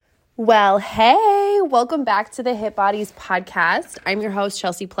Well, hey, welcome back to the Hit Bodies podcast. I'm your host,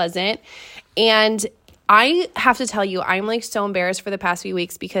 Chelsea Pleasant, and I have to tell you, I'm like so embarrassed for the past few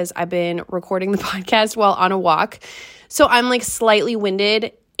weeks because I've been recording the podcast while on a walk. So I'm like slightly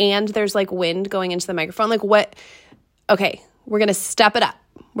winded and there's like wind going into the microphone. Like what? Okay, we're going to step it up.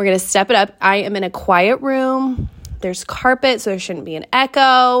 I am in a quiet room. There's carpet, so there shouldn't be an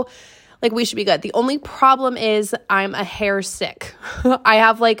echo. Like we should be good. The only problem is I'm a hair sick. I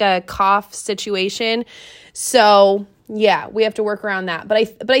have like a cough situation. So yeah, we have to work around that. But I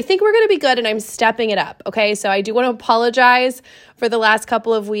think we're going to be good and I'm stepping it up. Okay. So I do want to apologize for the last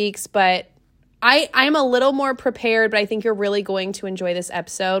couple of weeks, but I'm a little more prepared, but I think you're really going to enjoy this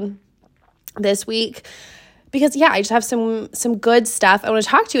episode this week. Because yeah, I just have some good stuff I want to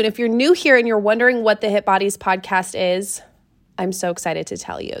talk to you. And if you're new here and you're wondering what the Hit Bodies podcast is, I'm so excited to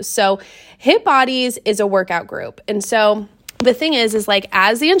tell you. So Hit Bodies is a workout group. And so the thing is like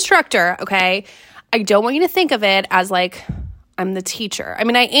as the instructor, okay, I don't want you to think of it as like I'm the teacher. I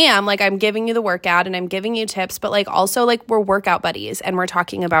mean, I am like I'm giving you the workout and I'm giving you tips, but like also like we're workout buddies and we're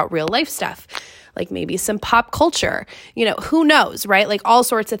talking about real life stuff. Like maybe some pop culture, who knows, right? Like all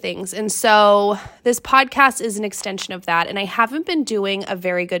sorts of things. And so this podcast is an extension of that. And I haven't been doing a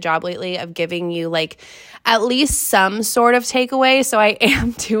very good job lately of giving you like at least some sort of takeaway. So I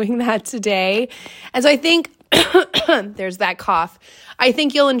am doing that today. And so I think there's that cough. I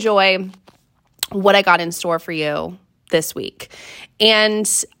think you'll enjoy what I got in store for you this week. And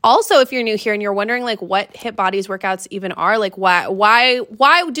also if you're new here and you're wondering like what Hit Bodies workouts even are, like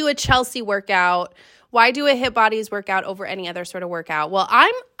why do a Chelsea workout? Why do a Hit Bodies workout over any other sort of workout? Well,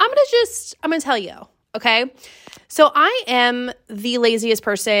 I'm going to tell you, okay? So I am the laziest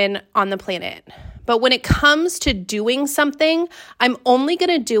person on the planet. But when it comes to doing something, I'm only going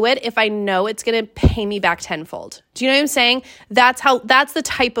to do it if I know it's going to pay me back tenfold. Do you know what I'm saying? That's the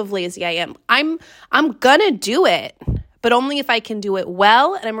type of lazy I am. I'm going to do it, but only if I can do it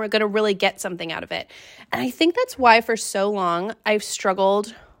well and I'm going to really get something out of it. And I think that's why for so long I've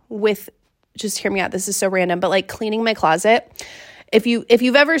struggled with, just hear me out, this is so random, but like cleaning my closet. If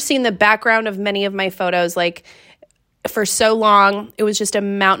you've ever seen the background of many of my photos, like for so long, it was just a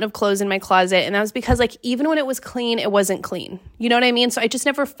mountain of clothes in my closet. And that was because like, even when it was clean, it wasn't clean. You know what I mean? So I just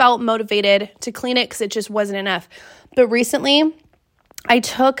never felt motivated to clean it because it just wasn't enough. But recently I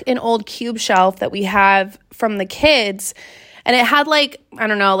took an old cube shelf that we have from the kids and it had like, I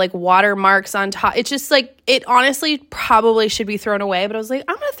don't know, like watermarks on top. It's just like, it honestly probably should be thrown away. But I was like,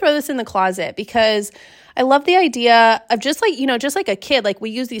 I'm going to throw this in the closet because I love the idea of just like a kid, like we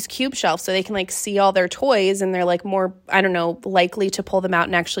use these cube shelves so they can like see all their toys and they're like more, I don't know, likely to pull them out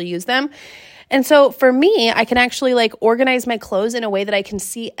and actually use them. And so for me, I can actually like organize my clothes in a way that I can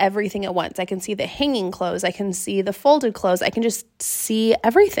see everything at once. I can see the hanging clothes. I can see the folded clothes. I can just see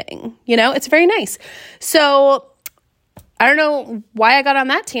everything, it's very nice. So I don't know why I got on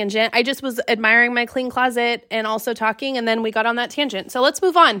that tangent. I just was admiring my clean closet and also talking, and then we got on that tangent. So let's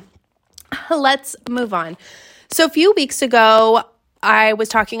move on. So a few weeks ago, I was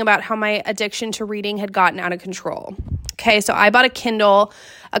talking about how my addiction to reading had gotten out of control. Okay, so I bought a Kindle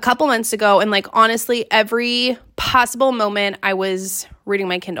a couple months ago, and like honestly, every possible moment I was reading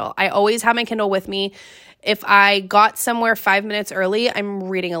my Kindle. I always have my Kindle with me. If I got somewhere 5 minutes early, I'm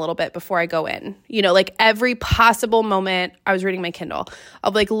reading a little bit before I go in. Like every possible moment I was reading my Kindle. I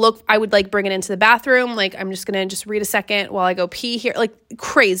would like bring it into the bathroom. Like I'm just going to read a second while I go pee here. Like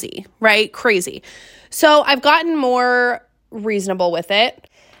crazy, right? Crazy. So I've gotten more reasonable with it.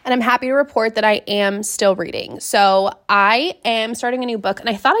 And I'm happy to report that I am still reading. So I am starting a new book. And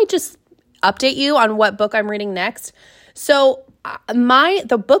I thought I'd just update you on what book I'm reading next. So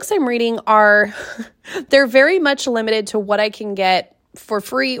the books I'm reading are, they're very much limited to what I can get for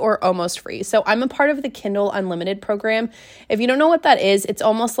free or almost free. So I'm a part of the Kindle Unlimited program. If you don't know what that is, it's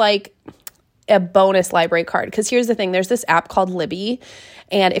almost like a bonus library card. Because here's the thing, there's this app called Libby.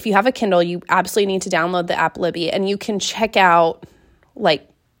 And if you have a Kindle, you absolutely need to download the app Libby. And you can check out like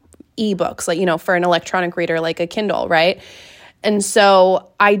ebooks, like, for an electronic reader, like a Kindle, right? And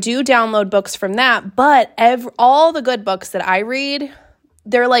so I do download books from that, but all the good books that I read,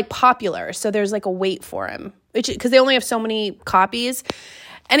 they're like popular. So there's like a wait for them, because they only have so many copies.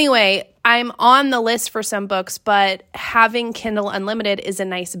 Anyway, I'm on the list for some books, but having Kindle Unlimited is a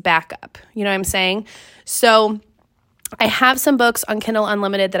nice backup. You know what I'm saying? So I have some books on Kindle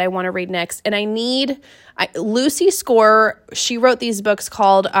Unlimited that I want to read next. And Lucy Score, she wrote these books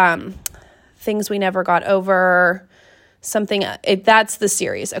called Things We Never Got Over, That's the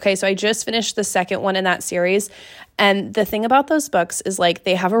series. Okay, so I just finished the second one in that series. And the thing about those books is like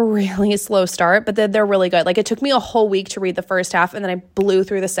they have a really slow start, but then they're really good. Like it took me a whole week to read the first half, and then I blew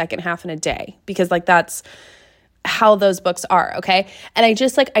through the second half in a day because like that's how those books are, okay? And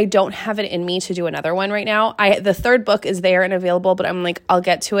I don't have it in me to do another one right now. The third book is there and available, but I'm like, I'll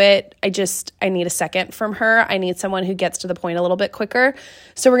get to it. I need a second from her. I need someone who gets to the point a little bit quicker.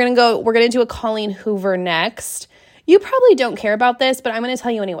 So we're going to do a Colleen Hoover next. You probably don't care about this, but I'm going to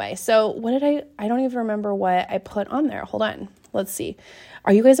tell you anyway. So I don't even remember what I put on there. Hold on. Let's see.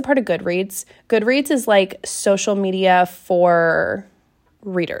 Are you guys a part of Goodreads? Goodreads is like social media for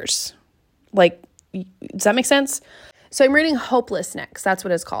readers. Like, does that make sense? So I'm reading Hopeless next. That's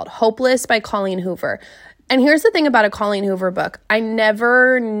what it's called. Hopeless by Colleen Hoover. And here's the thing about a Colleen Hoover book. I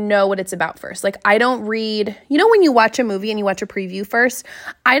never know what it's about first. Like I don't read, when you watch a movie and you watch a preview first,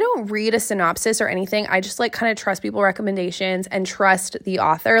 I don't read a synopsis or anything. I just like kind of trust people's recommendations and trust the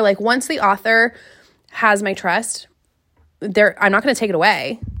author. Like once the author has my trust, I'm not going to take it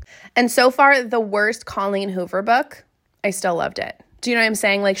away. And so far, the worst Colleen Hoover book, I still loved it. Do you know what I'm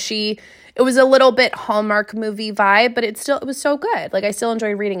saying? Like it was a little bit Hallmark movie vibe, but it was so good. Like I still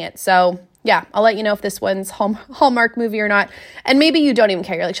enjoyed reading it. So yeah, I'll let you know if this one's Hallmark movie or not. And maybe you don't even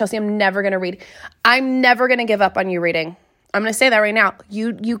care. You're like, Chelsea, I'm never going to read. I'm never going to give up on you reading. I'm going to say that right now.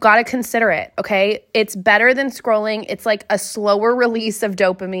 You got to consider it, okay? It's better than scrolling. It's like a slower release of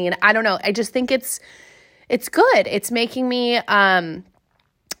dopamine. I don't know. I just think it's good. It's making me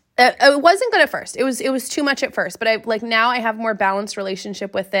it wasn't good at first. It was too much at first, but now I have more balanced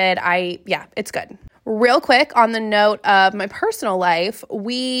relationship with it. It's good. Real quick on the note of my personal life,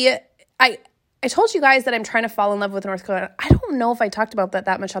 I told you guys that I'm trying to fall in love with North Carolina. I don't know if I talked about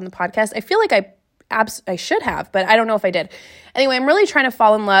that much on the podcast. I feel like I should have, but I don't know if I did. Anyway, I'm really trying to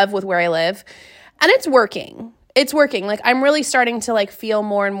fall in love with where I live, and it's working. It's working. Like I'm really starting to like feel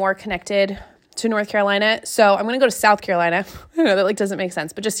more and more connected to North Carolina. So I'm going to go to South Carolina. I know that like doesn't make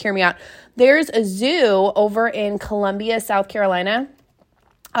sense, but just hear me out. There's a zoo over in Columbia, South Carolina,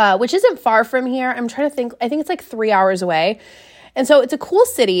 which isn't far from here. I'm trying to think. I think it's like 3 hours away. And so it's a cool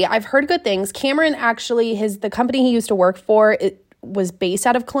city. I've heard good things. Cameron actually, the company he used to work for, it was based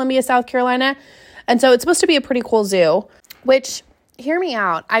out of Columbia, South Carolina. And so it's supposed to be a pretty cool zoo, which, hear me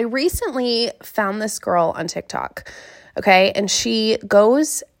out. I recently found this girl on TikTok, okay? And she's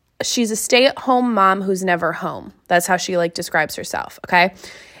a stay-at-home mom who's never home. That's how she like describes herself, okay?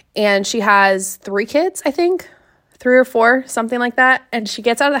 And she has 3 kids, I think, 3 or 4, something like that. And she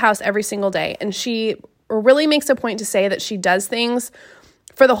gets out of the house every single day. And she really makes a point to say that she does things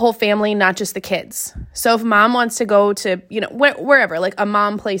for the whole family, not just the kids. So if mom wants to go to, wherever, like a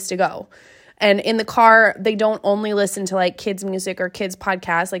mom place to go. And in the car, they don't only listen to like kids music or kids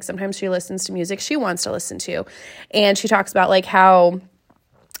podcasts. Like sometimes she listens to music she wants to listen to. And she talks about like how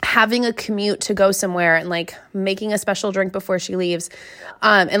having a commute to go somewhere and like making a special drink before she leaves,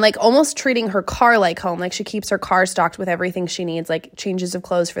 and like almost treating her car like home. Like she keeps her car stocked with everything she needs, like changes of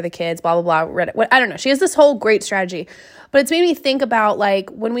clothes for the kids, blah, blah, blah. I don't know. She has this whole great strategy, but it's made me think about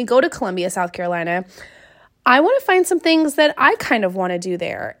like when we go to Columbia, South Carolina, I want to find some things that I kind of want to do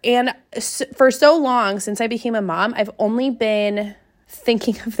there. And for so long, since I became a mom, I've only been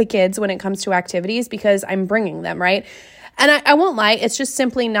thinking of the kids when it comes to activities because I'm bringing them, right? And I won't lie, it's just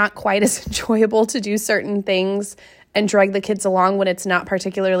simply not quite as enjoyable to do certain things and drag the kids along when it's not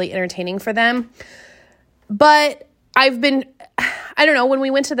particularly entertaining for them. But I don't know, when we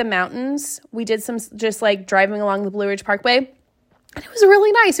went to the mountains, we did some just like driving along the Blue Ridge Parkway. And it was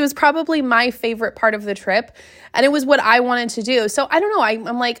really nice. It was probably my favorite part of the trip. And it was what I wanted to do. So I don't know.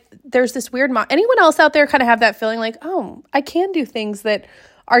 I'm like, there's this weird, anyone else out there kind of have that feeling like, oh, I can do things that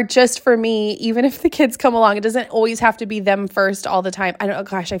are just for me, even if the kids come along. It doesn't always have to be them first all the time. I don't know.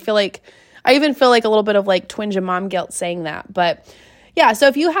 Gosh, I even feel like a little bit of like twinge of mom guilt saying that. But yeah, so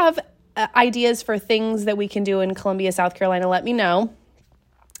if you have ideas for things that we can do in Columbia, South Carolina, let me know.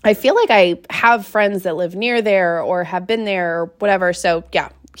 I feel like I have friends that live near there or have been there or whatever. So yeah,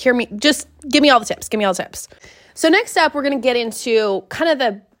 just give me all the tips. So next up, we're going to get into kind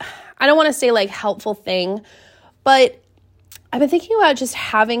of I don't want to say like helpful thing, but I've been thinking about just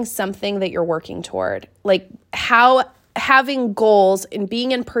having something that you're working toward, like how having goals and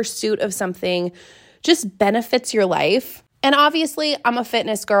being in pursuit of something just benefits your life. And obviously, I'm a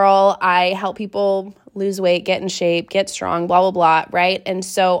fitness girl. I help people lose weight, get in shape, get strong, blah, blah, blah, right? And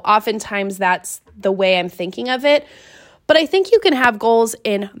so oftentimes that's the way I'm thinking of it. But I think you can have goals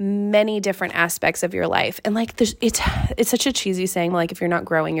in many different aspects of your life. And like it's such a cheesy saying, like if you're not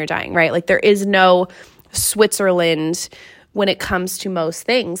growing, you're dying, right? Like there is no Switzerland when it comes to most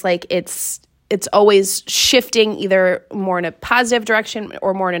things. Like it's always shifting either more in a positive direction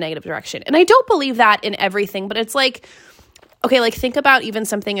or more in a negative direction. And I don't believe that in everything, but it's like, okay, like think about even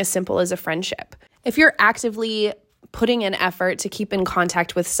something as simple as a friendship. If you're actively putting in effort to keep in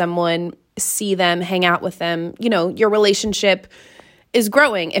contact with someone, see them, hang out with them, your relationship is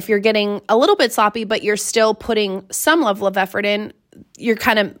growing. If you're getting a little bit sloppy, but you're still putting some level of effort in, you're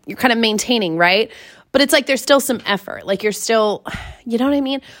kind of maintaining, right? But it's like there's still some effort. Like you're still, you know what I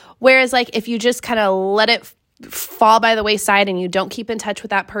mean? Whereas like if you just kind of let it fall by the wayside and you don't keep in touch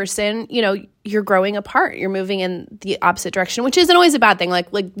with that person, you're growing apart. You're moving in the opposite direction, which isn't always a bad thing. Like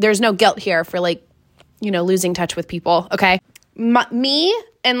there's no guilt here for losing touch with people, okay? Me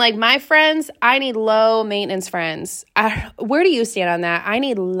and like my friends, I need low maintenance friends. Where do you stand on that? I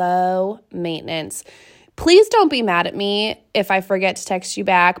need low maintenance. Please don't be mad at me if I forget to text you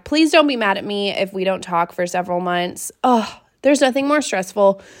back. Please don't be mad at me if we don't talk for several months. Oh, there's nothing more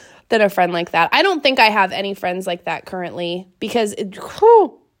stressful than a friend like that. I don't think I have any friends like that currently because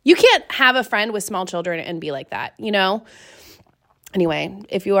you can't have a friend with small children and be like that, Anyway,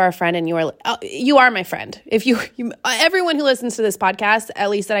 if you are a friend and you are my friend. If you everyone who listens to this podcast, at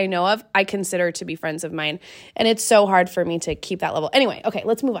least that I know of, I consider to be friends of mine. And it's so hard for me to keep that level. Anyway, okay,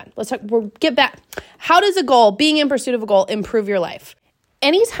 let's move on. Let's talk, get back. How does being in pursuit of a goal, improve your life?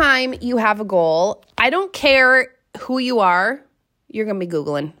 Anytime you have a goal, I don't care who you are, you're going to be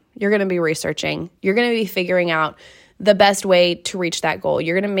Googling. You're going to be researching. You're going to be figuring out the best way to reach that goal.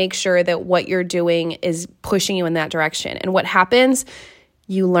 You're going to make sure that what you're doing is pushing you in that direction. And what happens?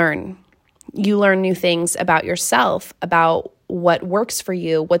 You learn. You learn new things about yourself, about what works for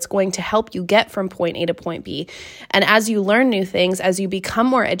you, what's going to help you get from point A to point B. And as you learn new things, as you become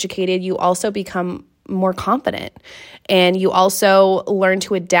more educated, you also become more confident. And you also learn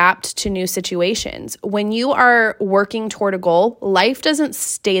to adapt to new situations. When you are working toward a goal, life doesn't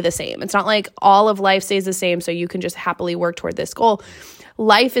stay the same. It's not like all of life stays the same so you can just happily work toward this goal.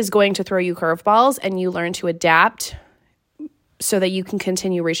 Life is going to throw you curveballs and you learn to adapt so that you can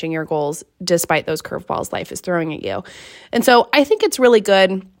continue reaching your goals despite those curveballs life is throwing at you. And so I think it's really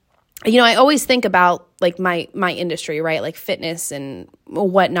good. I always think about like my industry, right? Like fitness and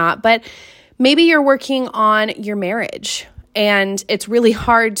whatnot, but maybe you're working on your marriage and it's really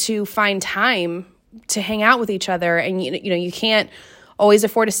hard to find time to hang out with each other. And, you can't always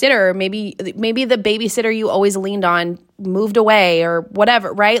afford a sitter. Maybe the babysitter you always leaned on moved away or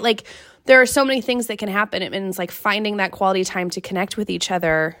whatever, right? Like there are so many things that can happen. And it's like finding that quality time to connect with each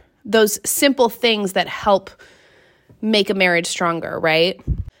other, those simple things that help make a marriage stronger, right?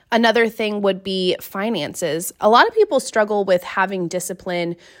 Another thing would be finances. A lot of people struggle with having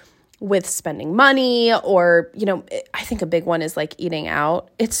discipline with spending money or, I think a big one is like eating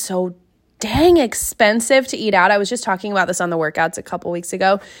out. It's so dang expensive to eat out. I was just talking about this on the workouts a couple weeks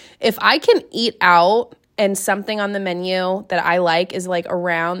ago. If I can eat out and something on the menu that I like is like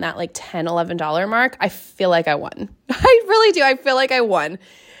around that like $10, $11 mark, I feel like I won. I really do. I feel like I won.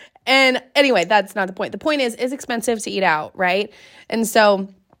 And anyway, that's not the point. The point is, it's expensive to eat out, right? And so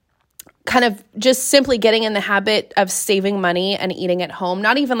kind of just simply getting in the habit of saving money and eating at home,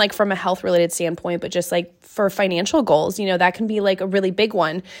 not even like from a health related standpoint, but just like for financial goals, that can be like a really big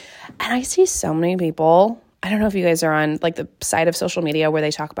one. And I see so many people, I don't know if you guys are on like the side of social media where they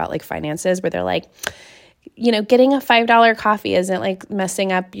talk about like finances, where they're like, getting a $5 coffee isn't like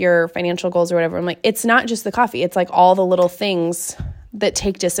messing up your financial goals or whatever. I'm like, it's not just the coffee. It's like all the little things that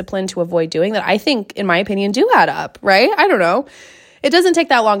take discipline to avoid doing that I think, in my opinion, do add up, right? I don't know. It doesn't take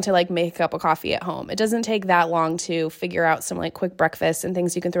that long to like make up a coffee at home. It doesn't take that long to figure out some like quick breakfast and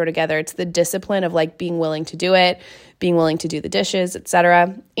things you can throw together. It's the discipline of like being willing to do it, being willing to do the dishes,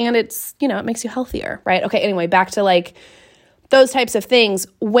 etc. And it's, it makes you healthier, right? Okay, anyway, back to like those types of things.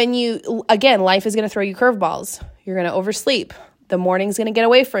 When again, life is going to throw you curveballs. You're going to oversleep. The morning's going to get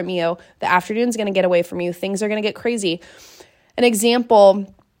away from you. The afternoon's going to get away from you. Things are going to get crazy. An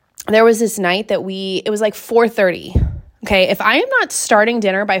example, there was this night that it was like 4:30. Okay, if I am not starting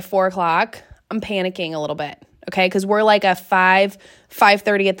dinner by 4:00, I'm panicking a little bit, okay? Because we're like a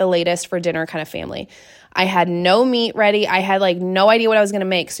 5:30 at the latest for dinner kind of family. I had no meat ready. I had like no idea what I was going to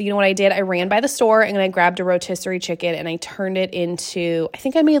make. So you know what I did? I ran by the store and I grabbed a rotisserie chicken and I turned it into, I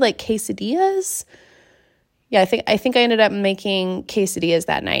think I made like quesadillas. Yeah, I think I ended up making quesadillas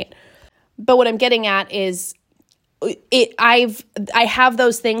that night. But what I'm getting at is I have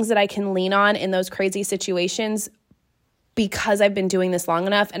those things that I can lean on in those crazy situations because I've been doing this long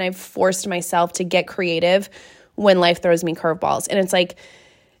enough and I've forced myself to get creative when life throws me curveballs. And it's like,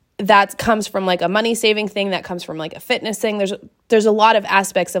 that comes from like a money saving thing. That comes from like a fitness thing. There's a lot of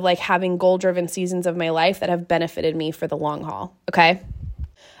aspects of like having goal driven seasons of my life that have benefited me for the long haul. Okay.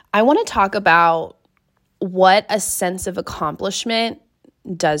 I want to talk about what a sense of accomplishment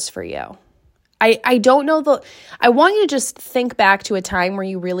does for you. I don't know I want you to just think back to a time where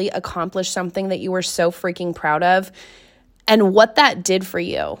you really accomplished something that you were so freaking proud of and what that did for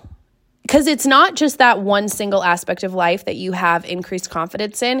you. Because it's not just that one single aspect of life that you have increased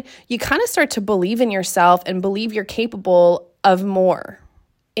confidence in. You kind of start to believe in yourself and believe you're capable of more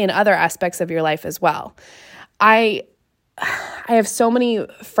in other aspects of your life as well. I have so many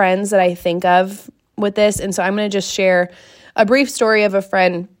friends that I think of with this, and so I'm going to just share a brief story of a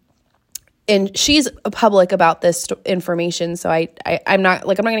friend. And she's public about this information, so I'm not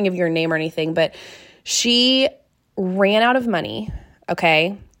going to give you her name or anything, but she ran out of money,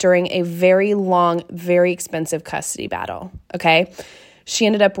 okay, during a very long, very expensive custody battle, okay? She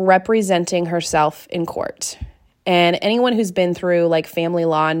ended up representing herself in court. And anyone who's been through like family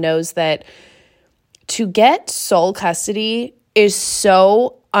law knows that to get sole custody is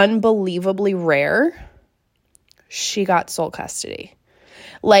so unbelievably rare. She got sole custody.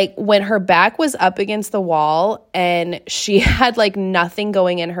 Like when her back was up against the wall and she had like nothing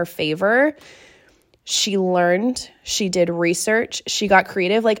going in her favor, she learned, she did research, she got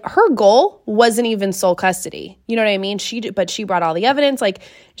creative. Like her goal wasn't even sole custody. You know what I mean? But she brought all the evidence. Like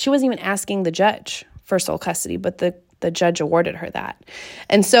she wasn't even asking the judge for sole custody, but the judge awarded her that.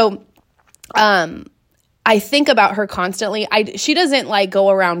 And so, I think about her constantly. She doesn't like go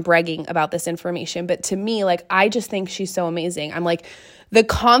around bragging about this information, but to me, like, I just think she's so amazing. I'm like, the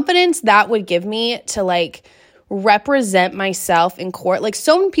confidence that would give me to like represent myself in court. Like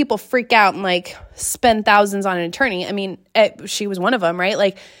so many people freak out and like spend thousands on an attorney. I mean, she was one of them, right?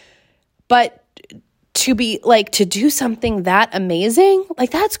 Like, but to be like, to do something that amazing,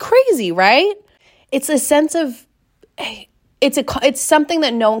 like that's crazy, right? It's a sense of, it's something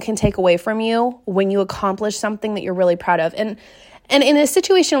that no one can take away from you when you accomplish something that you're really proud of. And in a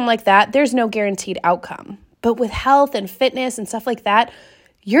situation like that, there's no guaranteed outcome. But with health and fitness and stuff like that,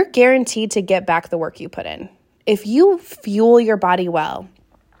 you're guaranteed to get back the work you put in. If you fuel your body well,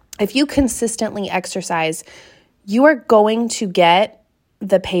 if you consistently exercise, you are going to get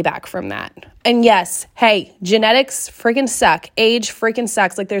the payback from that. And yes, hey, genetics freaking suck. Age freaking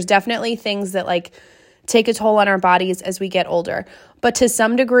sucks. Like there's definitely things that like take a toll on our bodies as we get older. But to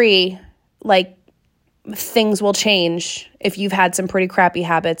some degree, like things will change if you've had some pretty crappy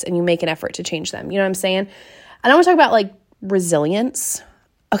habits and you make an effort to change them. You know what I'm saying? And I want to talk about like resilience.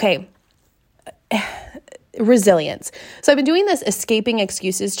 Okay. Resilience. So I've been doing this escaping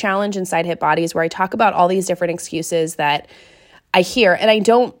excuses challenge inside Hit Bodies where I talk about all these different excuses that I hear. And I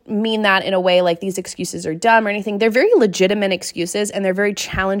don't mean that in a way like these excuses are dumb or anything. They're very legitimate excuses and they're very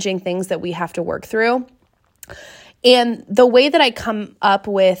challenging things that we have to work through. And the way that I come up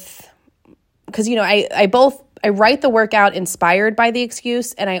with, because, you know, I write the workout inspired by the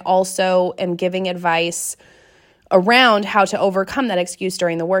excuse, and I also am giving advice around how to overcome that excuse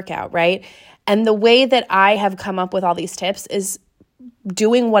during the workout, right? And the way that I have come up with all these tips is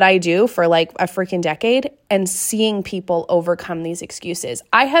doing what I do for like a freaking decade and seeing people overcome these excuses.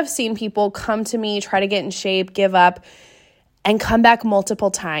 I have seen people come to me, try to get in shape, give up, and come back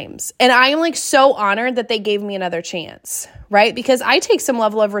multiple times. And I am like so honored that they gave me another chance, right? Because I take some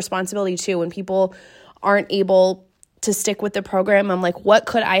level of responsibility too when people aren't able to stick with the program. I'm like, what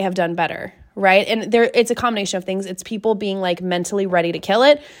could I have done better, right? And it's a combination of things. It's people being like mentally ready to kill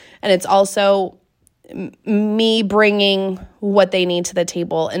it. And it's also me bringing what they need to the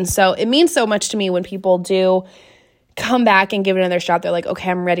table. And so it means so much to me when people do come back and give it another shot. They're like, okay,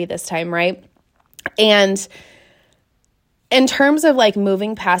 I'm ready this time, right? And in terms of like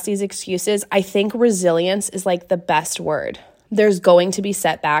moving past these excuses, I think resilience is like the best word. There's going to be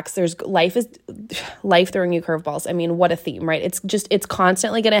setbacks. Life throwing you curveballs. I mean, what a theme, right? It's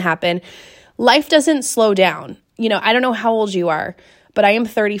constantly going to happen. Life doesn't slow down. You know, I don't know how old you are, but I am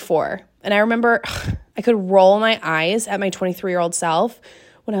 34. And I remember I could roll my eyes at my 23-year-old self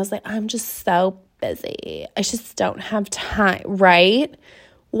when I was like, I'm just so busy. I just don't have time, right?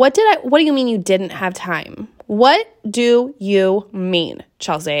 What do you mean you didn't have time? What do you mean,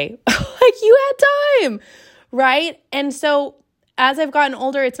 Chelsea? Like you had time, right? And so as I've gotten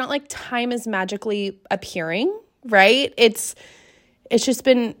older, it's not like time is magically appearing, right? It's just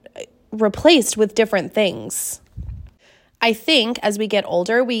been replaced with different things. I think as we get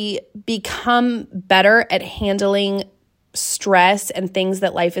older, we become better at handling stress and things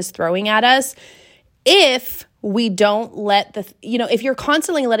that life is throwing at us if we don't let if you're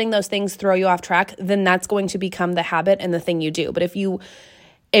constantly letting those things throw you off track, then that's going to become the habit and the thing you do. But if you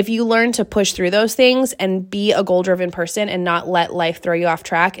if you learn to push through those things and be a goal-driven person and not let life throw you off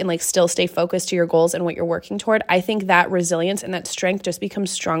track and like still stay focused to your goals and what you're working toward, I think that resilience and that strength just becomes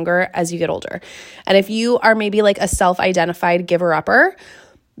stronger as you get older. And if you are maybe like a self-identified giver-upper,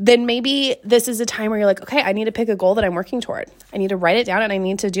 then maybe this is a time where you're like, okay, I need to pick a goal that I'm working toward. I need to write it down and I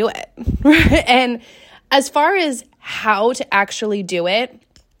need to do it. And as far as how to actually do it,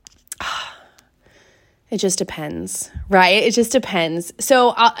 it just depends, right? It just depends. So,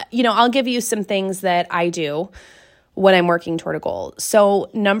 I'll give you some things that I do when I'm working toward a goal. So,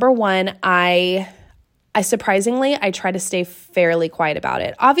 number one, I surprisingly, I try to stay fairly quiet about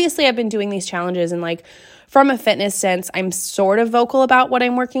it. Obviously, I've been doing these challenges and like from a fitness sense, I'm sort of vocal about what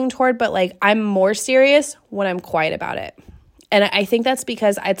I'm working toward, but like I'm more serious when I'm quiet about it. And I think that's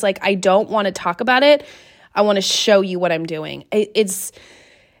because it's like I don't want to talk about it. I want to show you what I'm doing. It's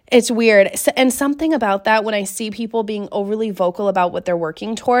weird. And something about that, when I see people being overly vocal about what they're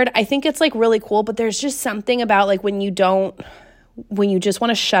working toward, I think it's like really cool, but there's just something about like when you just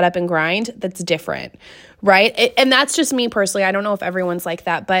want to shut up and grind, that's different, right? And that's just me personally. I don't know if everyone's like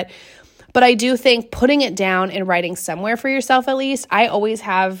that, but I do think putting it down and writing somewhere for yourself, at least, I always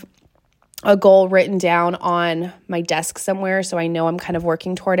have a goal written down on my desk somewhere, so I know I'm kind of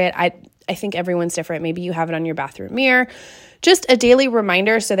working toward it. I think everyone's different. Maybe you have it on your bathroom mirror. Just a daily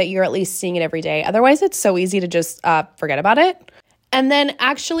reminder so that you're at least seeing it every day. Otherwise, it's so easy to just forget about it. And then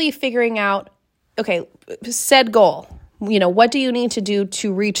actually figuring out, okay, said goal. What do you need to do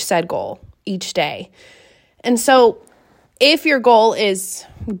to reach said goal each day? And so if your goal is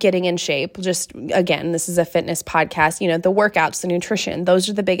getting in shape, just again, this is a fitness podcast, the workouts, the nutrition, those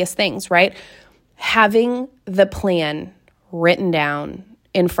are the biggest things, right? Having the plan written down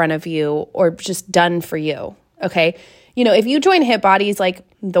in front of you or just done for you, okay? If you join Hit Bodies, like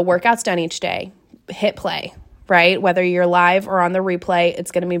the workout's done each day, hit play, right? Whether you're live or on the replay, it's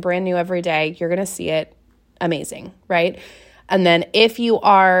going to be brand new every day. You're going to see it. Amazing, right? And then if you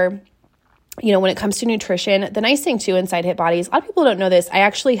are, when it comes to nutrition, the nice thing too inside Hit Bodies, a lot of people don't know this. I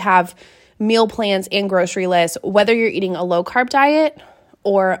actually have meal plans and grocery lists, whether you're eating a low carb diet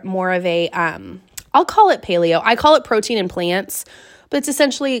or more of a, I'll call it paleo. I call it protein and plants, but it's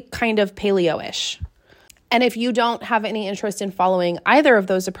essentially kind of paleo-ish. And if you don't have any interest in following either of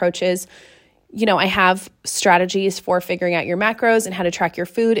those approaches, I have strategies for figuring out your macros and how to track your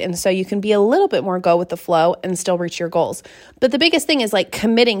food. And so you can be a little bit more go with the flow and still reach your goals. But the biggest thing is like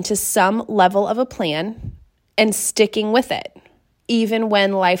committing to some level of a plan and sticking with it, even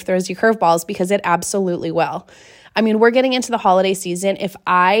when life throws you curveballs, because it absolutely will. I mean, we're getting into the holiday season.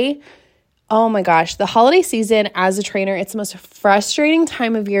 Oh my gosh, the holiday season as a trainer, it's the most frustrating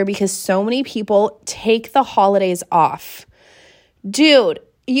time of year because so many people take the holidays off. Dude,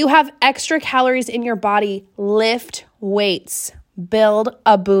 you have extra calories in your body. Lift weights, build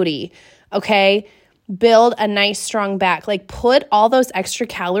a booty, okay? Build a nice strong back. Like put all those extra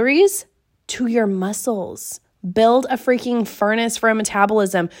calories to your muscles. Build a freaking furnace for a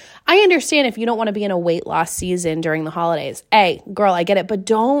metabolism. I understand if you don't want to be in a weight loss season during the holidays. Hey, girl, I get it, but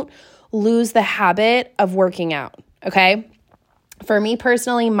don't lose the habit of working out, okay? For me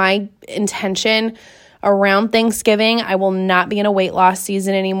personally, my intention around Thanksgiving, I will not be in a weight loss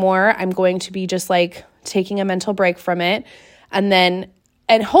season anymore. I'm going to be just like taking a mental break from it.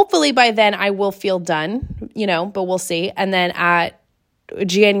 And hopefully by then I will feel done, but we'll see. And then at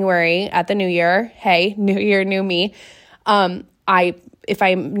January, at the new year, hey, new year, new me, if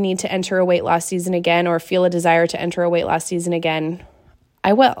I need to enter a weight loss season again or feel a desire to enter a weight loss season again,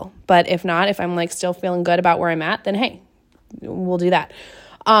 I will. But if not, if I'm like still feeling good about where I'm at, then hey, we'll do that.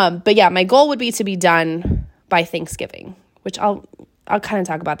 But yeah, my goal would be to be done by Thanksgiving, which I'll kind of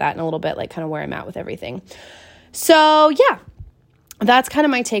talk about that in a little bit, like kind of where I'm at with everything. So yeah, that's kind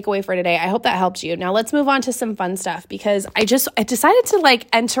of my takeaway for today. I hope that helped you. Now let's move on to some fun stuff because I decided to like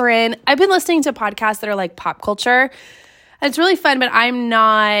enter in. I've been listening to podcasts that are like pop culture and it's really fun, but I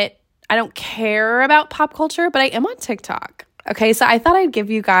don't care about pop culture, but I am on TikTok. Okay, so I thought I'd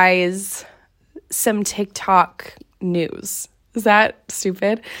give you guys some TikTok news. Is that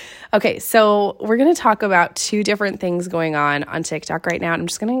stupid? Okay, so we're going to talk about two different things going on TikTok right now, and I'm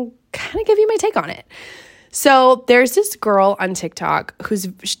just going to kind of give you my take on it. So there's this girl on TikTok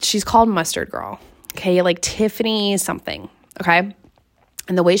she's called Mustard Girl, okay, like Tiffany something, okay?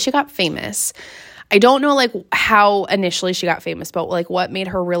 And the way she got famous, I don't know like how initially she got famous, but like what made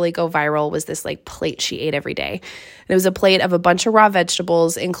her really go viral was this like plate she ate every day. And it was a plate of a bunch of raw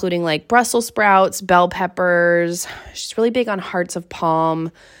vegetables, including like Brussels sprouts, bell peppers. She's really big on hearts of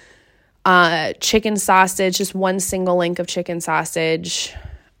palm, chicken sausage, just one single link of chicken sausage,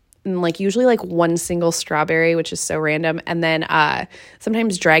 and like usually like one single strawberry, which is so random, and then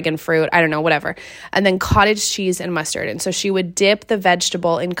sometimes dragon fruit, I don't know, whatever, and then cottage cheese and mustard. And so she would dip the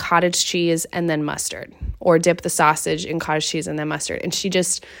vegetable in cottage cheese and then mustard, or dip the sausage in cottage cheese and then mustard. And she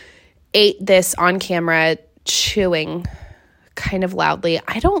just ate this on camera, chewing kind of loudly.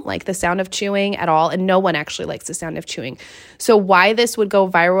 I don't like the sound of chewing at all, and no one actually likes the sound of chewing. So why this would go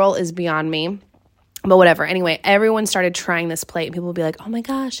viral is beyond me. But whatever. Anyway, everyone started trying this plate. And people would be like, oh my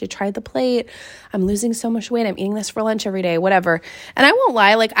gosh, I tried the plate. I'm losing so much weight. I'm eating this for lunch every day, whatever. And I won't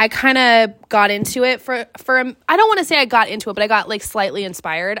lie, like I kind of got into it I don't want to say I got into it, but I got like slightly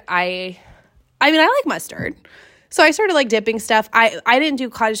inspired. I mean, I like mustard. So I started like dipping stuff. I didn't do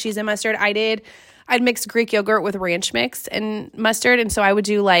cottage cheese and mustard. I'd mix Greek yogurt with ranch mix and mustard. And so I would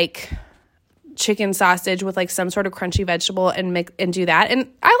do like chicken sausage with like some sort of crunchy vegetable and do that.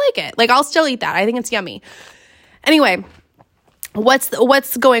 And I like it. Like I'll still eat that. I think it's yummy. Anyway,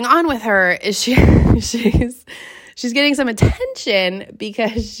 what's going on with her is she's getting some attention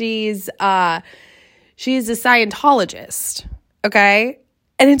because she's a Scientologist. Okay.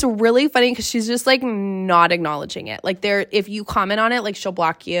 And it's really funny because she's just like not acknowledging it. Like if you comment on it, like she'll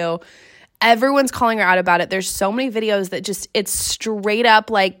block you. Everyone's calling her out about it. There's so many videos that just, it's straight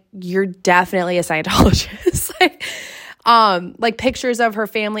up like, you're definitely a Scientologist. like pictures of her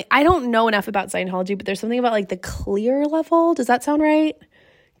family. I don't know enough about Scientology, but there's something about like the clear level. Does that sound right?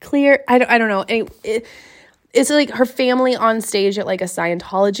 Clear? I don't know. It's like her family on stage at like a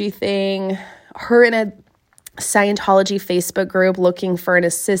Scientology thing. Her in a Scientology Facebook group looking for an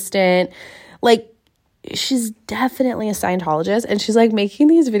assistant. Like, she's definitely a Scientologist, and she's like making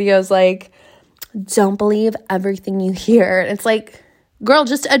these videos like, don't believe everything you hear. And it's like, girl,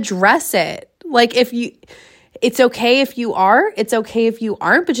 just address it. Like it's okay if you are, it's okay if you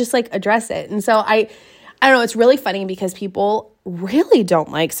aren't, but just like address it. And so I don't know, it's really funny because people really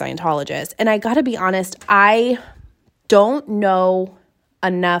don't like Scientologists. And I gotta be honest, I don't know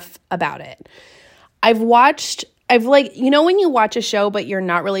enough about it. I've like, you know, when you watch a show, but you're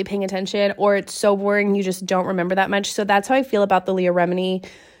not really paying attention, or it's so boring, you just don't remember that much. So that's how I feel about the Leah Remini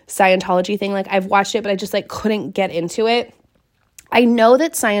Scientology thing. Like I've watched it, but I just like couldn't get into it. I know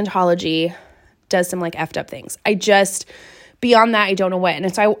that Scientology does some like effed up things. Beyond that, I don't know what.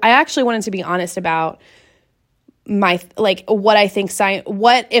 And so I actually wanted to be honest about what I think,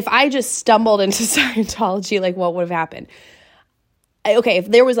 what if I just stumbled into Scientology, like what would have happened? Okay, if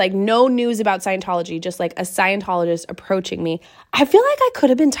there was like no news about Scientology, just like a Scientologist approaching me, I feel like I could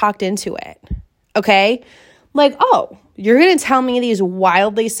have been talked into it. Okay? Like, oh, you're going to tell me these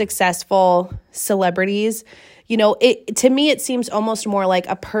wildly successful celebrities, you know, to me, it seems almost more like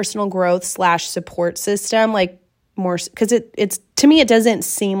a personal growth / support system, like more, because it's to me, it doesn't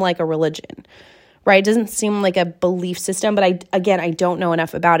seem like a religion, right? It doesn't seem like a belief system, but I don't know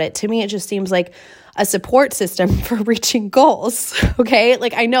enough about it. To me, it just seems like a support system for reaching goals. Okay.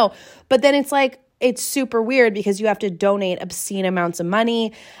 Like I know, but then it's like, it's super weird because you have to donate obscene amounts of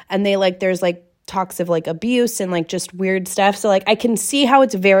money, and there's like talks of like abuse and like just weird stuff. So like, I can see how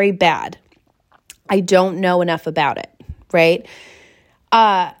it's very bad. I don't know enough about it. Right.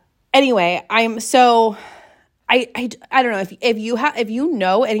 Anyway, I don't know if you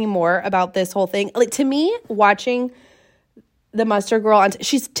know any more about this whole thing. Like to me, watching the Mustard Girl,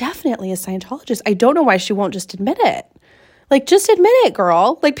 she's definitely a Scientologist. I don't know why she won't just admit it. Like, just admit it,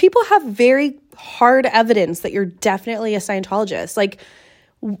 girl. Like, people have very hard evidence that you're definitely a Scientologist. Like,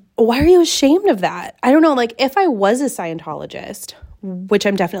 why are you ashamed of that? I don't know. Like, if I was a Scientologist, which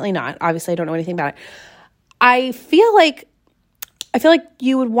I'm definitely not, obviously I don't know anything about it, I feel like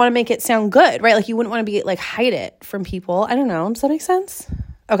you would want to make it sound good, right? Like, you wouldn't want to be like, hide it from people. I don't know. Does that make sense?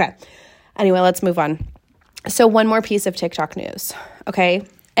 Okay. Anyway, let's move on. So one more piece of TikTok news, okay?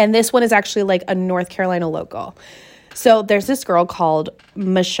 And this one is actually like a North Carolina local. So there's this girl called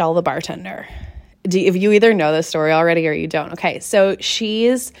Michelle the Bartender. If you either know this story already or you don't. Okay, so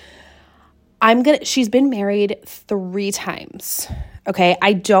she's been married 3 times, okay?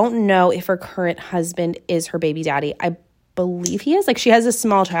 I don't know if her current husband is her baby daddy. I believe he is. Like, she has a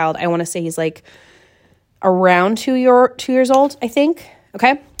small child. I want to say he's like around 2 years old, I think,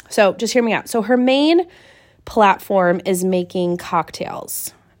 okay? So just hear me out. So her main platform is making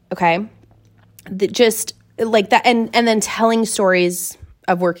cocktails, okay? Just like that, and then telling stories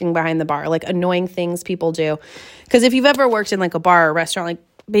of working behind the bar, like annoying things people do. Because if you've ever worked in like a bar or restaurant, like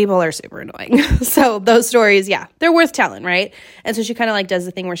people are super annoying. So those stories, yeah, they're worth telling, right? And so she kind of like does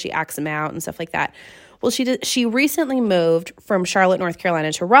the thing where she acts them out and stuff like that. Well, she recently moved from Charlotte, North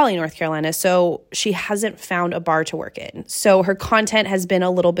Carolina to Raleigh, North Carolina, so she hasn't found a bar to work in. So her content has been a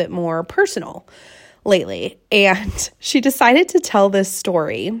little bit more personal lately. And she decided to tell this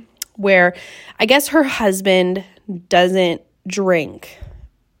story where I guess her husband doesn't drink,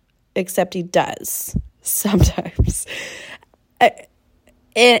 except he does sometimes.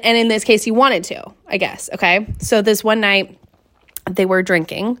 And in this case, he wanted to, I guess. Okay. So this one night they were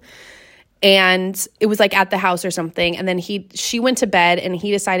drinking and it was like at the house or something. And then she went to bed and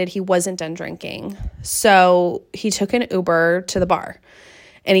he decided he wasn't done drinking. So he took an Uber to the bar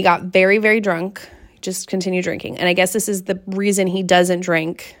and he got very, very drunk, just continued drinking. And I guess this is the reason he doesn't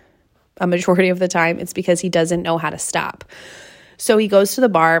drink a majority of the time. It's because he doesn't know how to stop. So he goes to the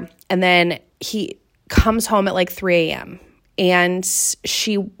bar and then he comes home at like 3 a.m. and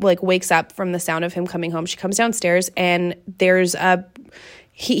she like wakes up from the sound of him coming home. She comes downstairs and there's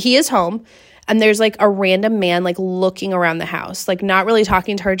he is home and there's like a random man like looking around the house, like not really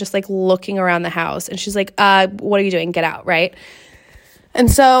talking to her, just like looking around the house. And she's like, what are you doing? Get out, right?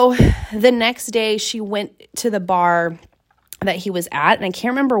 And so the next day she went to the bar that he was at, and I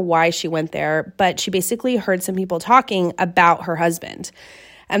can't remember why she went there, but she basically heard some people talking about her husband.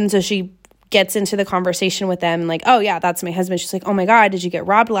 And so she gets into the conversation with them like, oh yeah, that's my husband. She's like, oh my God, did you get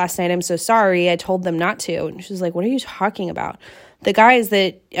robbed last night? I'm so sorry. I told them not to. And she's like, what are you talking about? The guys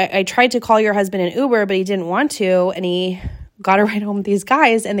that I tried to call your husband an Uber, but he didn't want to. And he got a ride home with these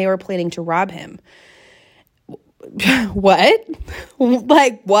guys and they were planning to rob him. What?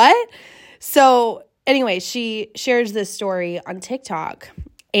 Like what? So anyway, she shares this story on TikTok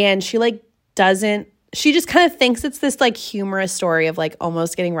and she like she just kind of thinks it's this like humorous story of like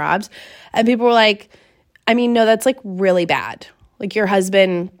almost getting robbed. And people were like, I mean, no, that's like really bad. Like your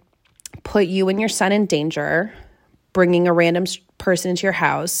husband put you and your son in danger, bringing a random person into your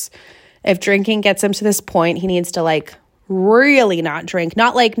house. If drinking gets him to this point, he needs to like really not drink,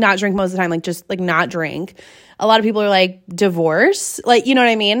 not like not drink most of the time, like just like not drink. A lot of people are like divorce, like, you know what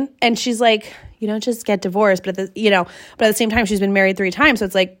I mean? And she's like, you don't just get divorced, but at the same time, she's been married 3 times. So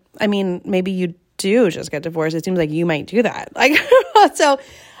it's like, I mean, maybe you do just get divorced. It seems like you might do that. Like, so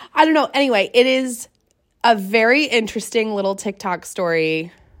I don't know. Anyway, it is a very interesting little TikTok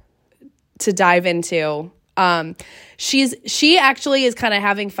story to dive into. She actually is kind of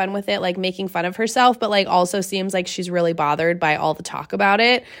having fun with it, like making fun of herself, but like also seems like she's really bothered by all the talk about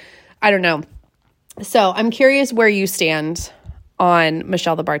it. I don't know. So I'm curious where you stand on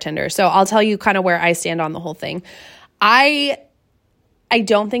Michelle the bartender. So I'll tell you kind of where I stand on the whole thing. I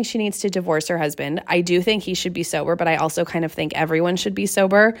don't think she needs to divorce her husband. I do think he should be sober, but I also kind of think everyone should be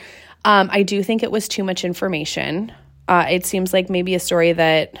sober. I do think it was too much information. It seems like maybe a story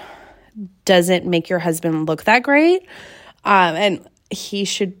that doesn't make your husband look that great. And he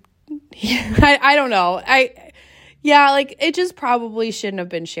should, I don't know. Like it just probably shouldn't have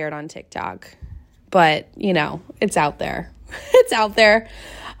been shared on TikTok, but you know, it's out there. It's out there.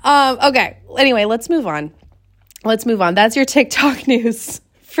 Okay. Anyway, let's move on. That's your TikTok news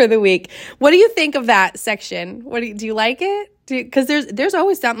for the week. What do you think of that section? Do you like it? Because there's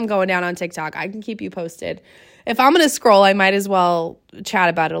always something going down on TikTok. I can keep you posted. If I'm going to scroll, I might as well chat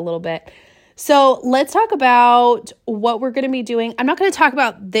about it a little bit. So let's talk about what we're going to be doing. I'm not going to talk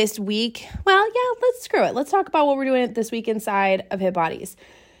about this week. Well, yeah, let's screw it. Let's talk about what we're doing this week inside of Hit Bodies.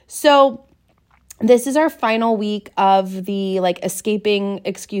 So this is our final week of the like escaping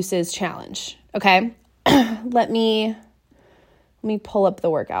excuses challenge. Okay. Let me pull up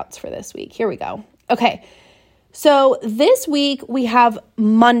the workouts for this week. Here we go. Okay. So this week we have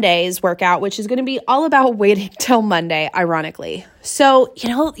Monday's workout, which is going to be all about waiting till Monday, ironically. So,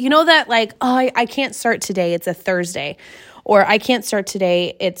 you know that like, oh, I can't start today. It's a Thursday, or I can't start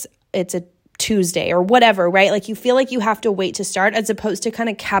today. It's a Tuesday or whatever, right? Like you feel like you have to wait to start as opposed to kind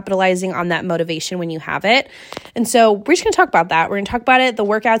of capitalizing on that motivation when you have it. And so we're just going to talk about that. We're going to talk about it, the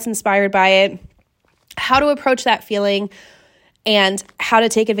workouts inspired by it, how to approach that feeling, and how to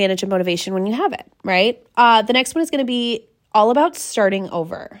take advantage of motivation when you have it, right? The next one is going to be all about starting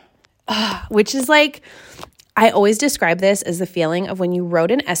over, which is like, I always describe this as the feeling of when you wrote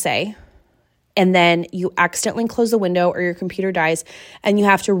an essay and then you accidentally close the window or your computer dies and you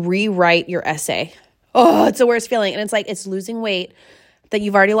have to rewrite your essay. Oh, it's the worst feeling. And it's like, it's losing weight that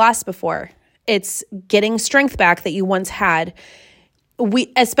you've already lost before. It's getting strength back that you once had.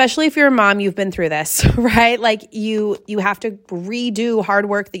 Especially if you're a mom, you've been through this, right? Like you have to redo hard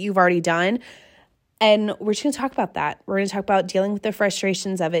work that you've already done. And we're just going to talk about that. We're going to talk about dealing with the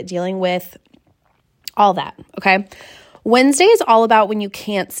frustrations of it, dealing with all that. Okay. Wednesday is all about when you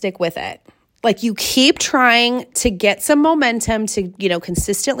can't stick with it. Like you keep trying to get some momentum to,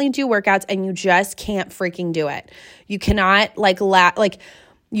 consistently do workouts and you just can't freaking do it. You cannot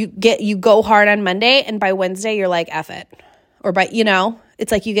you go hard on Monday and by Wednesday you're like, F it. Or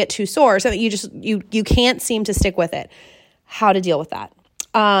it's like you get too sore. So you can't seem to stick with it. How to deal with that.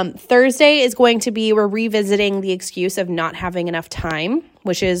 Thursday is going to be, we're revisiting the excuse of not having enough time,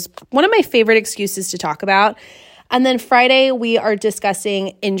 which is one of my favorite excuses to talk about. And then Friday, we are discussing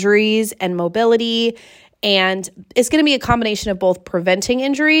injuries and mobility. And it's going to be a combination of both preventing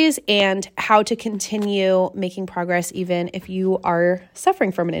injuries and how to continue making progress even if you are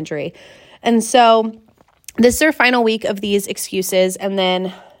suffering from an injury. And so this is our final week of these excuses. And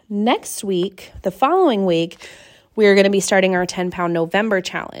then next week, the following week, we're going to be starting our 10-pound November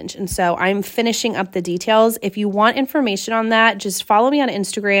challenge. And so I'm finishing up the details. If you want information on that, just follow me on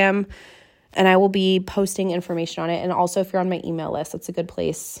Instagram and I will be posting information on it. And also if you're on my email list, that's a good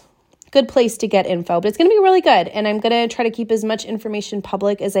place to get info. But it's going to be really good. And I'm going to try to keep as much information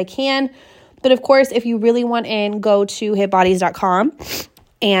public as I can. But of course, if you really want in, go to hitbodies.com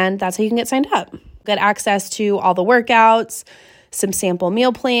and that's how you can get signed up. Get access to all the workouts, some sample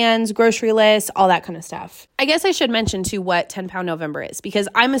meal plans, grocery lists, all that kind of stuff. I guess I should mention too what 10-pound November is, because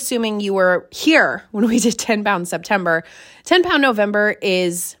I'm assuming you were here when we did 10-pound September. 10-pound November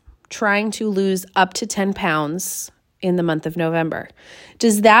is trying to lose up to 10 pounds in the month of November.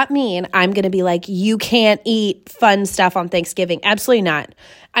 Does that mean I'm going to be like, you can't eat fun stuff on Thanksgiving? Absolutely not.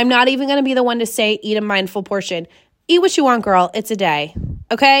 I'm not even going to be the one to say, eat a mindful portion. Eat what you want, girl. It's a day.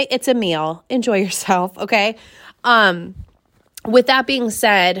 Okay? It's a meal. Enjoy yourself. Okay? With that being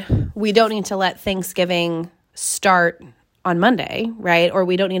said, we don't need to let Thanksgiving start on Monday, right? Or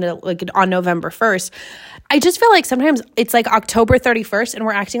we don't need to like on November 1st. I just feel like sometimes it's like October 31st and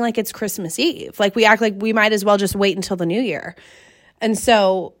we're acting like it's Christmas Eve. Like we act like we might as well just wait until the new year. And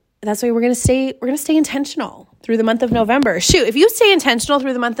so that's why we're going to stay intentional through the month of November. Shoot, if you stay intentional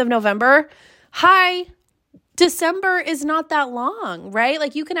through the month of November, December is not that long, right?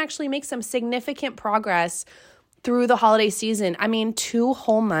 Like you can actually make some significant progress through the holiday season. I mean, 2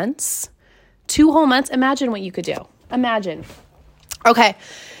 whole months. Imagine what you could do. Imagine. Okay.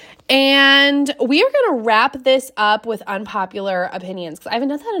 And we are going to wrap this up with unpopular opinions because I haven't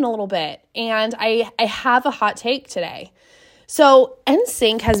done that in a little bit. And I have a hot take today. So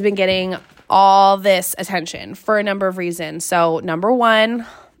NSYNC has been getting all this attention for a number of reasons. So number one,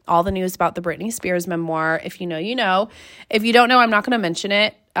 all the news about the Britney Spears memoir. If you know, you know. If you don't know, I'm not going to mention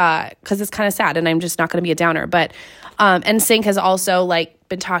it because it's kind of sad and I'm just not going to be a downer. But NSYNC has also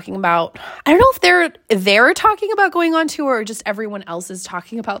been talking about, I don't know if they're talking about going on tour or just everyone else is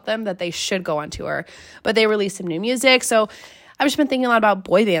talking about them that they should go on tour. But they released some new music. So I've just been thinking a lot about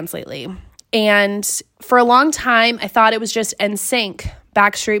boy bands lately. And for a long time, I thought it was just NSYNC,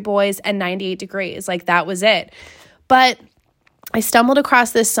 Backstreet Boys, and 98 Degrees. Like that was it. But I stumbled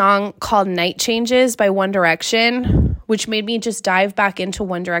across this song called Night Changes by One Direction, which made me just dive back into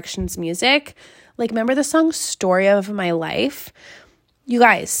One Direction's music. Like, remember the song Story of My Life? You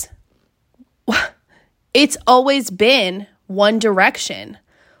guys, it's always been One Direction.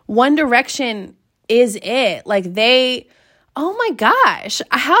 One Direction is it. Like oh my gosh,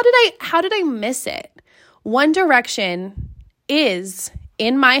 how did I miss it? One Direction is,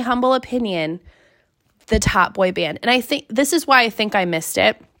 in my humble opinion, the top boy band. And I think this is why I think I missed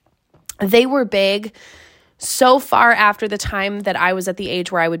it. They were big so far after the time that I was at the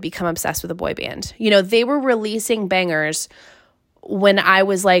age where I would become obsessed with a boy band. You know, they were releasing bangers when I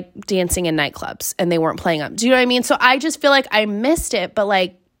was dancing in nightclubs and they weren't playing them. Do you know what I mean? So I just feel like I missed it,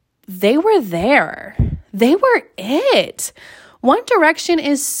 but they were there. They were it. One Direction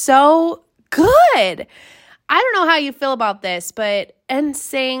is so good. I don't know how you feel about this, but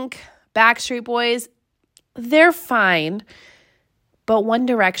NSYNC, Backstreet Boys, they're fine, but One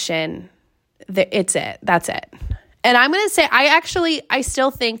Direction, it's it. That's it. And I'm going to say, I still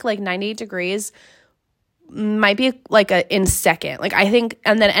think 98 Degrees might be in second. I think,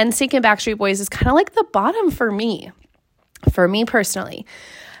 and then NSYNC and Backstreet Boys is kind of the bottom for me personally.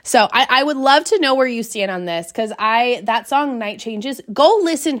 So I would love to know where you stand on this because that song Night Changes, go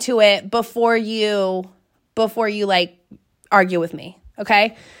listen to it before you argue with me.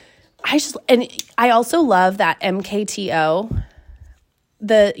 Okay. I also love that MKTO,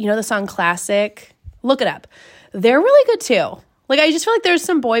 the song Classic. Look it up. They're really good too. I just feel like there's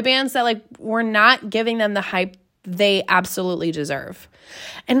some boy bands that we're not giving them the hype they absolutely deserve.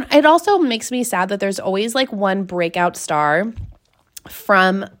 And it also makes me sad that there's always one breakout star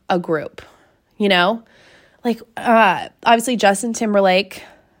from a group, obviously Justin Timberlake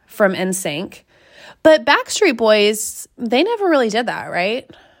from NSYNC, but Backstreet Boys, they never really did that, right?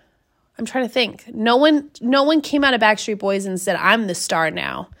 I'm trying to think. No one came out of Backstreet Boys and said, I'm the star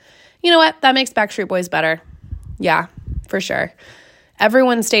now. You know what? That makes Backstreet Boys better. Yeah, for sure.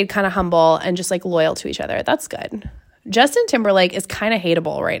 Everyone stayed kind of humble and just loyal to each other. That's good. Justin Timberlake is kind of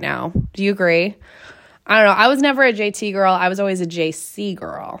hateable right now. Do you agree? I don't know. I was never a JT girl. I was always a JC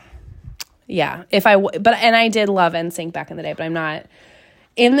girl. Yeah. And I did love NSYNC back in the day, but I'm not.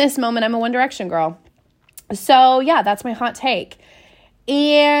 In this moment, I'm a One Direction girl. So yeah, that's my hot take.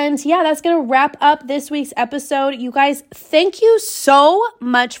 And yeah, that's going to wrap up this week's episode. You guys, thank you so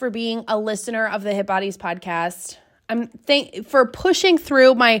much for being a listener of the Hit Bodies podcast. For pushing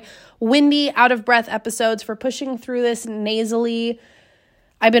through my windy, out of breath episodes, for pushing through this nasally,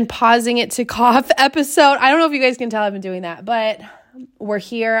 I've been pausing it to cough episode. I don't know if you guys can tell I've been doing that, but we're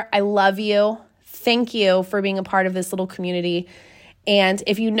here. I love you. Thank you for being a part of this little community. And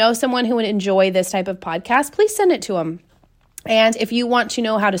if you know someone who would enjoy this type of podcast, please send it to them. And if you want to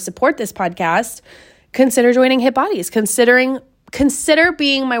know how to support this podcast, consider joining Hit Bodies. Consider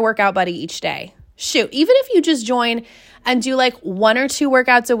being my workout buddy each day. Shoot, even if you just join and do like 1 or 2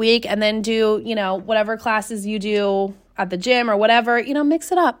 workouts a week and then do, whatever classes you do at the gym or whatever,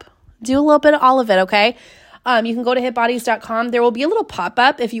 mix it up. Do a little bit of all of it, okay? You can go to hitbodies.com. There will be a little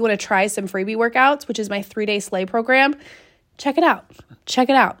pop-up if you want to try some freebie workouts, which is my 3-day Slay program. Check it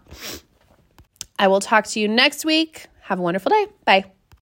out. I will talk to you next week. Have a wonderful day. Bye.